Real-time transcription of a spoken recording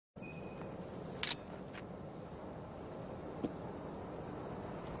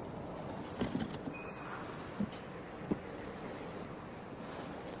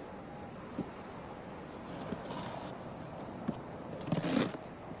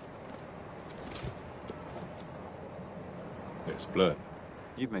It's blood.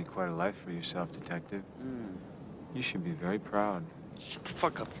 You've made quite a life for yourself, Detective. You should be very proud. Shut the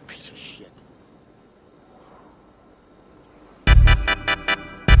fuck up, you piece of shit.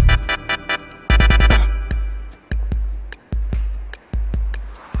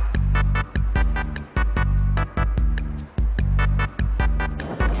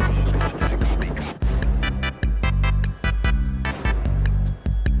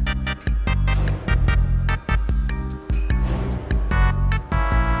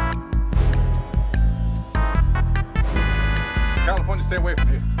 Stay away from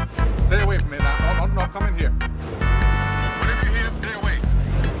here. Stay away from here now. No, come in here. Whatever you hear, stay away.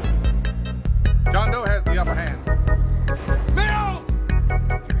 John Doe has the upper hand. Mills!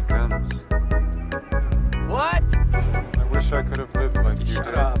 Here he comes. What? I wish I could have lived like you did.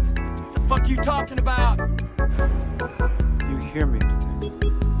 Shut up. What the fuck are you talking about? You hear me,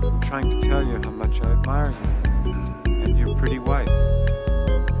 Detective. I'm trying to tell you how much I admire you. And your pretty wife.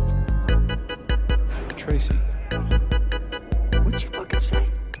 Tracy. What'd you fucking say?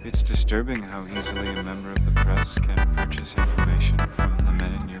 It's disturbing how easily a member of the press can purchase information from the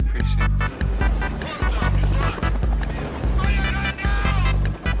men in your precinct.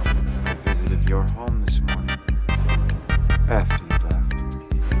 I visited your home this morning, after you left.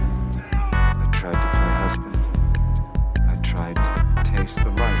 I tried to play husband. I tried to taste the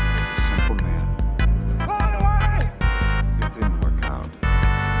life of a simple man. Run away! It didn't work out.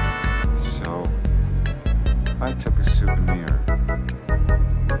 So, I took a souvenir.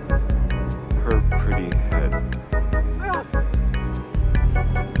 Her pretty head.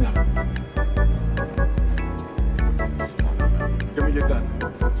 Give me your gun.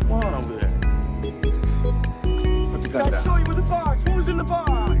 What's going on over there? Put the gun I'll down. show you with the box. What was in the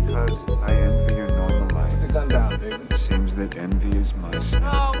box? Because I envy your normal life. Put the gun down, David. It seems that envy is my sin.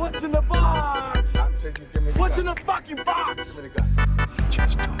 Oh, what's in the box? I'm telling you, give me the What's gun. in the fucking box? Give me the gun. He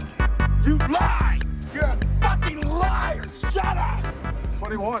just told you. You lie! You're a fucking liar! Shut up! That's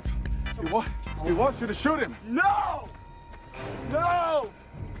what he wants. He wants you to shoot him. No! No!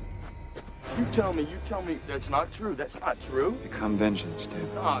 You tell me that's not true. That's not true. Become vengeance, David.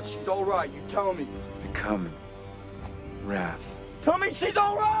 Ah, she's all right. You tell me. Become wrath. Tell me she's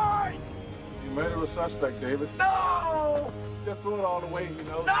all right! You murder a suspect, David. No! Just throw it all away, you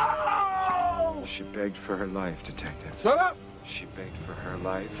know. No! She begged for her life, Detective. Shut up! She begged for her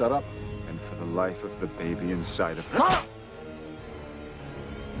life. Shut up. And for the life of the baby inside of her. Huh?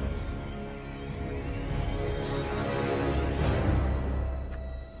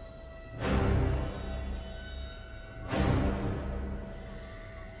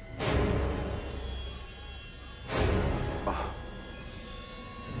 Oh.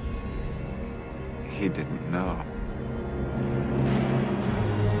 He didn't know.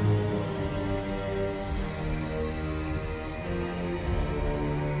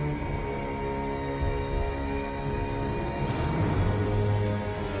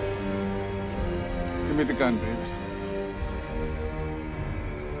 Give me the gun, David.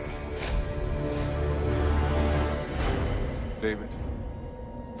 David,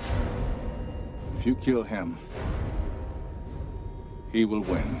 if you kill him, he will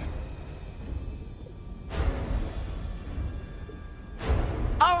win.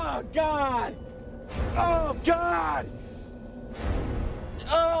 Oh, God! Oh, God!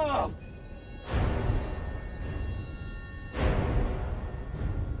 Oh!